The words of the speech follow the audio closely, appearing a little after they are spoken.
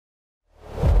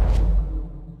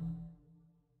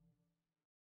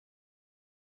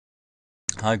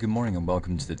Hi, good morning and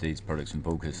welcome to today's Products in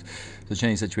Focus. The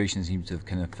Chinese situation seems to have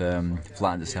kind of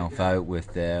flattened itself out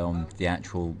with the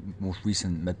actual most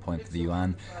recent midpoint for the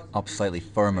yuan up slightly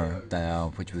firmer,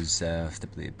 which was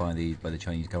stipulated by the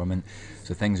Chinese government.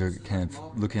 So things are kind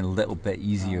of looking a little bit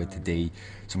easier today.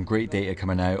 Some great data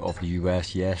coming out of the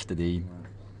US yesterday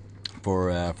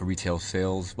for retail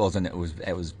sales. Well, then it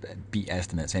was beat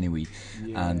estimates anyway,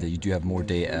 and you do have more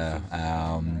data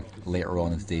later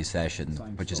on in today's session,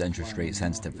 which is interest rate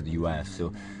sensitive for the US.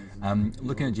 So,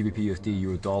 looking at GBP USD,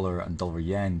 Euro Dollar, and Dollar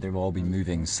Yen, they've all been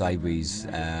moving sideways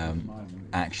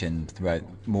action throughout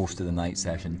most of the night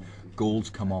session. Gold's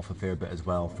come off a fair bit as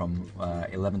well, from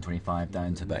 11.25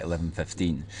 down to about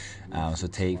 11.15. So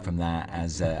take from that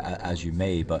as you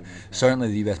may, but certainly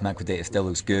the US macro data still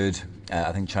looks good.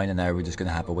 I think China now, we're just going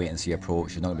to have a wait and see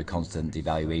approach. There's not going to be constant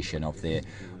devaluation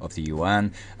of the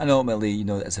yuan, and ultimately,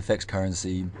 it's a fixed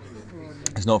currency.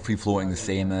 It's not free floating the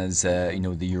same as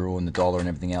the euro and the dollar and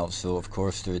everything else. So of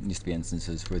course there needs to be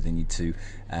instances where they need to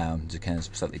kind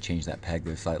of slightly change that peg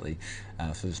there slightly.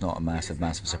 So it's not a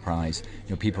massive surprise.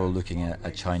 People are looking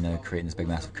at China creating this big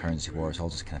massive currency war. It's all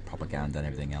just kind of propaganda and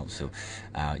everything else. So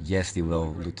yes, they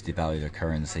will look to devalue their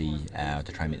currency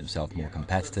to try and make themselves more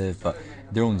competitive, but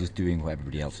they're only just doing what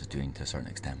everybody else is doing to a certain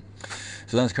extent.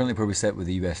 So that's currently where we sit with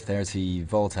the US 30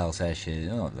 volatile session.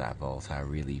 Not that volatile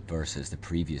really versus the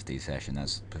previous day session.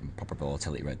 That's proper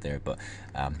volatility right there, but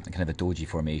kind of a doji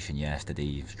formation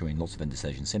yesterday, showing lots of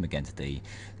indecision. Same again today,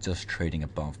 just trading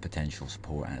above potential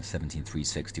support at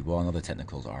 17,361. Other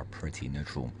technicals are pretty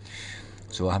neutral.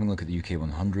 So having a look at the UK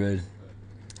 100,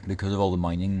 because of all the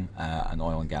mining and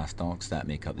oil and gas stocks that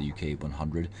make up the UK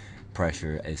 100,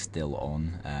 pressure is still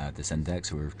on this index.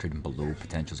 So we're trading below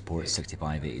potential support at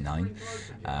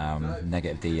 65.89.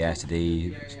 Negative day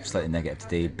yesterday, slightly negative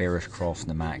today, bearish cross in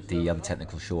the MACD. Other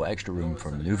technicals show extra room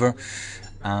for manoeuvre,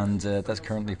 and that's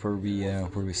currently where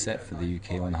we sit for the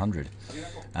UK 100.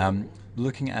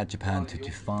 Looking at Japan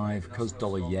 225, because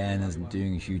dollar yen isn't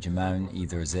doing a huge amount,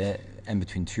 either is it. In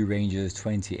between two ranges,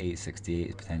 28.68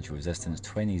 is potential resistance,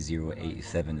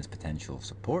 20.087 is potential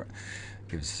support.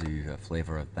 Gives you a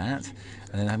flavour of that.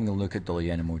 And then having a look at dollar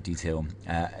yen in more detail,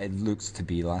 it looks to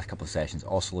be the last couple of sessions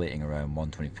oscillating around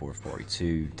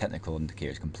 124.42. Technical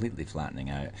indicators completely flattening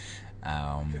out.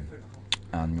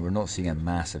 And we're not seeing a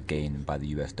massive gain by the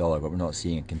US dollar, but we're not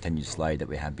seeing a continued slide that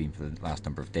we have been for the last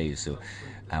number of days. So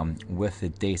with the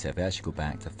data, if we actually go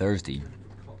back to Thursday,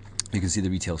 you can see the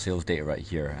retail sales data right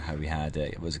here, how we had,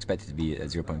 it was expected to be at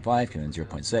 0.5, came in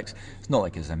 0.6. It's not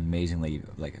like it's amazingly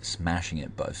smashing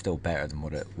it, but it's still better than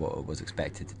what it was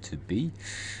expected to be.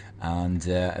 And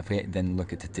if we then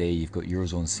look at today, you've got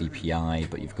Eurozone CPI,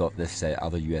 but you've got this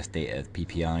other US data,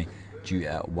 PPI, due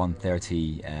at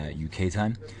 1:30 UK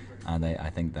time. And I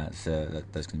think that's going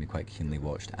to be quite keenly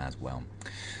watched as well.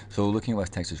 So looking at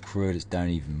West Texas Crude, it's down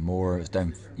even more. It's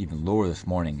down even lower this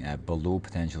morning, below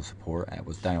potential support. It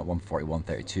was down at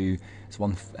 141.32. It's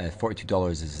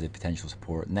 $42 is the potential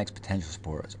support. Next potential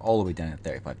support is all the way down at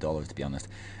 $35, to be honest.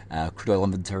 Crude oil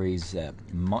inventories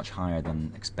much higher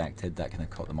than expected. That kind of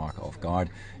caught the market off guard.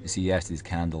 You see yesterday's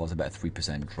candle was about a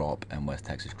 3% drop in West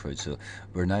Texas Crude. So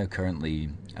we're now currently,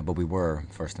 but we were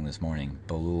first thing this morning,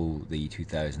 below the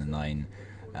 2009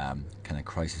 kind of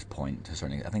crisis point to a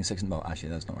certain. I think actually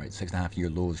that's not right. 6.5 year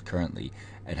lows currently.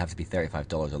 It'd have to be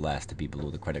 $35 or less to be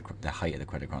below the height of the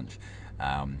credit crunch.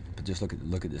 But just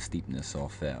look at the steepness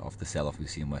of the sell-off we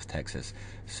see in West Texas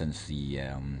since the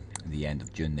end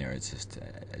of June. There, it's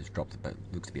dropped about,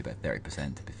 looks to be about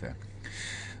 30%, to be fair.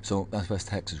 So that's West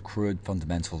Texas Crude.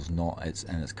 Fundamentals not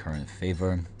in its current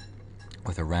favour.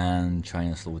 With Iran,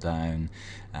 China slow down,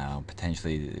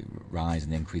 potentially rise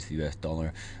and increase the US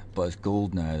dollar. But it's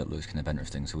gold now that looks kind of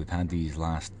interesting. So we've had these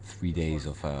last 3 days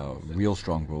of real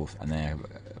strong growth, and then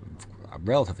a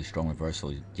relatively strong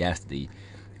reversal yesterday,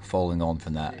 following on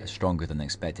from that stronger than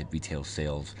expected retail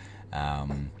sales.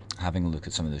 Having a look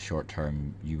at some of the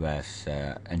short-term US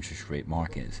interest rate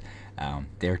markets,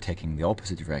 they're taking the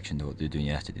opposite direction to what they're doing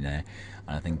yesterday now.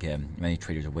 And I think many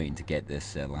traders are waiting to get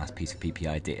this last piece of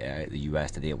PPI data out of the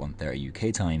US today at 1:30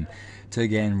 UK time to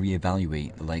again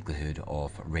reevaluate the likelihood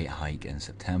of a rate hike in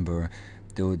September.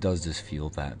 Though it does just feel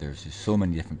that there's just so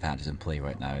many different factors in play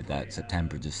right now that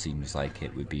September just seems like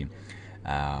it would be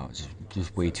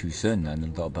just way too soon and a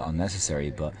little bit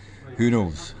unnecessary, but who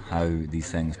knows how these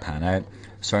things pan out.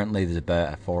 Certainly there's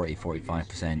about a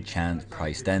 40-45% chance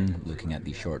priced in looking at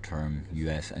the short-term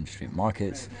US interest rate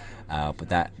markets, but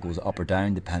that goes up or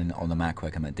down depending on the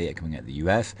macroeconomic data coming out of the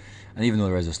US. And even though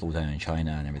there is a slowdown in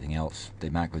China and everything else, the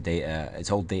macro data,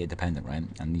 it's all data dependent, right?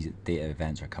 And these data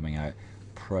events are coming out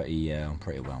pretty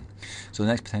well. So the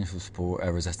next potential support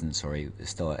resistance, is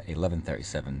still at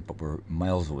 1137, but we're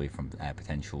miles away from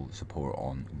potential support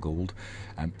on gold.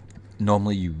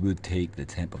 Normally you would take the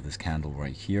tip of this candle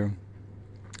right here,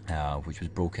 which was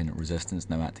broken resistance,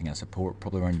 now acting as support,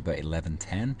 probably around about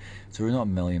 1110. So we're not a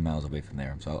million miles away from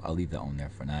there. So I'll leave that on there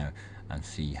for now and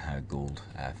see how gold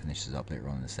finishes up later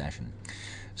on in the session.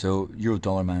 So euro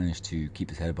dollar managed to keep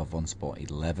its head above 1 spot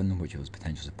 11, which was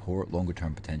potential support. Longer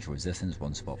term potential resistance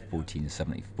 1 spot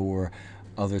 1474.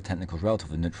 Other technicals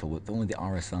relatively neutral, with only the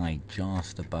RSI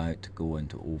just about to go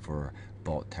into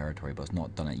overbought territory, but it's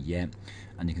not done it yet.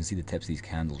 And you can see the tips of these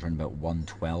candles around about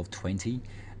 112.20.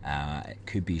 It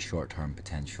could be short-term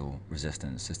potential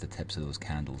resistance, just the tips of those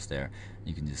candles there.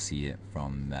 You can just see it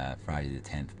from Friday the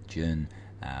 10th of June,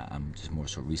 and just more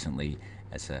so recently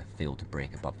it's failed to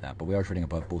break above that. But we are trading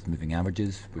above both moving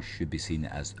averages, which should be seen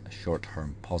as a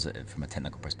short-term positive from a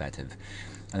technical perspective.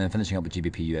 And then finishing up with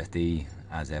GBP USD,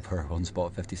 as ever, 1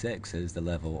 spot 56 is the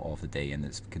level of the day, and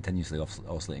it's continuously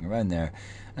oscillating around there,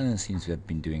 and it seems to have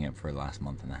been doing it for the last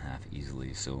month and a half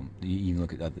easily. So you even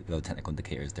look at the other technical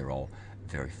indicators, they're all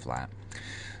very flat.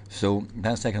 So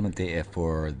that's economic data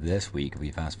for this week.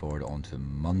 We fast forward on to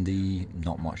Monday,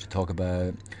 not much to talk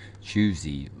about.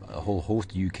 Tuesday, a whole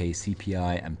host of UK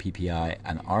CPI and PPI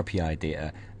and RPI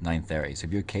data, 9:30. So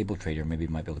if you're a cable trader, maybe you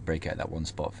might be able to break out that 1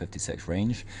 spot 56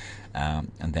 range.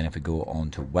 And then if we go on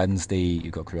to Wednesday,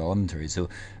 you've got crude oil inventory. So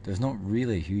there's not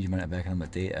really a huge amount of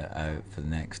economic data out for the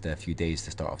next few days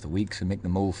to start off the week. So make the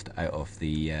most out of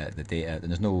the data.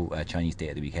 And there's no Chinese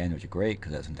data at the weekend, which is great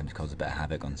because that sometimes causes a bit of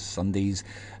havoc on Sundays.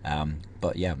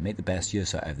 But yeah, make the best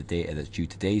use out of the data that's due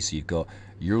today. So you've got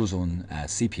Eurozone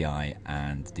CPI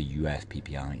and the US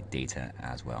PPI data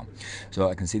as well. So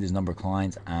I can see there's a number of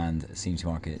clients and CMC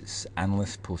Markets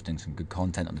analysts posting some good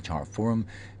content on the chart forum.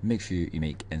 Make sure you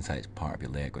make insights part of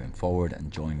your layout going forward, and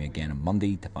join me again on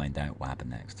Monday to find out what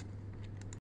happened next.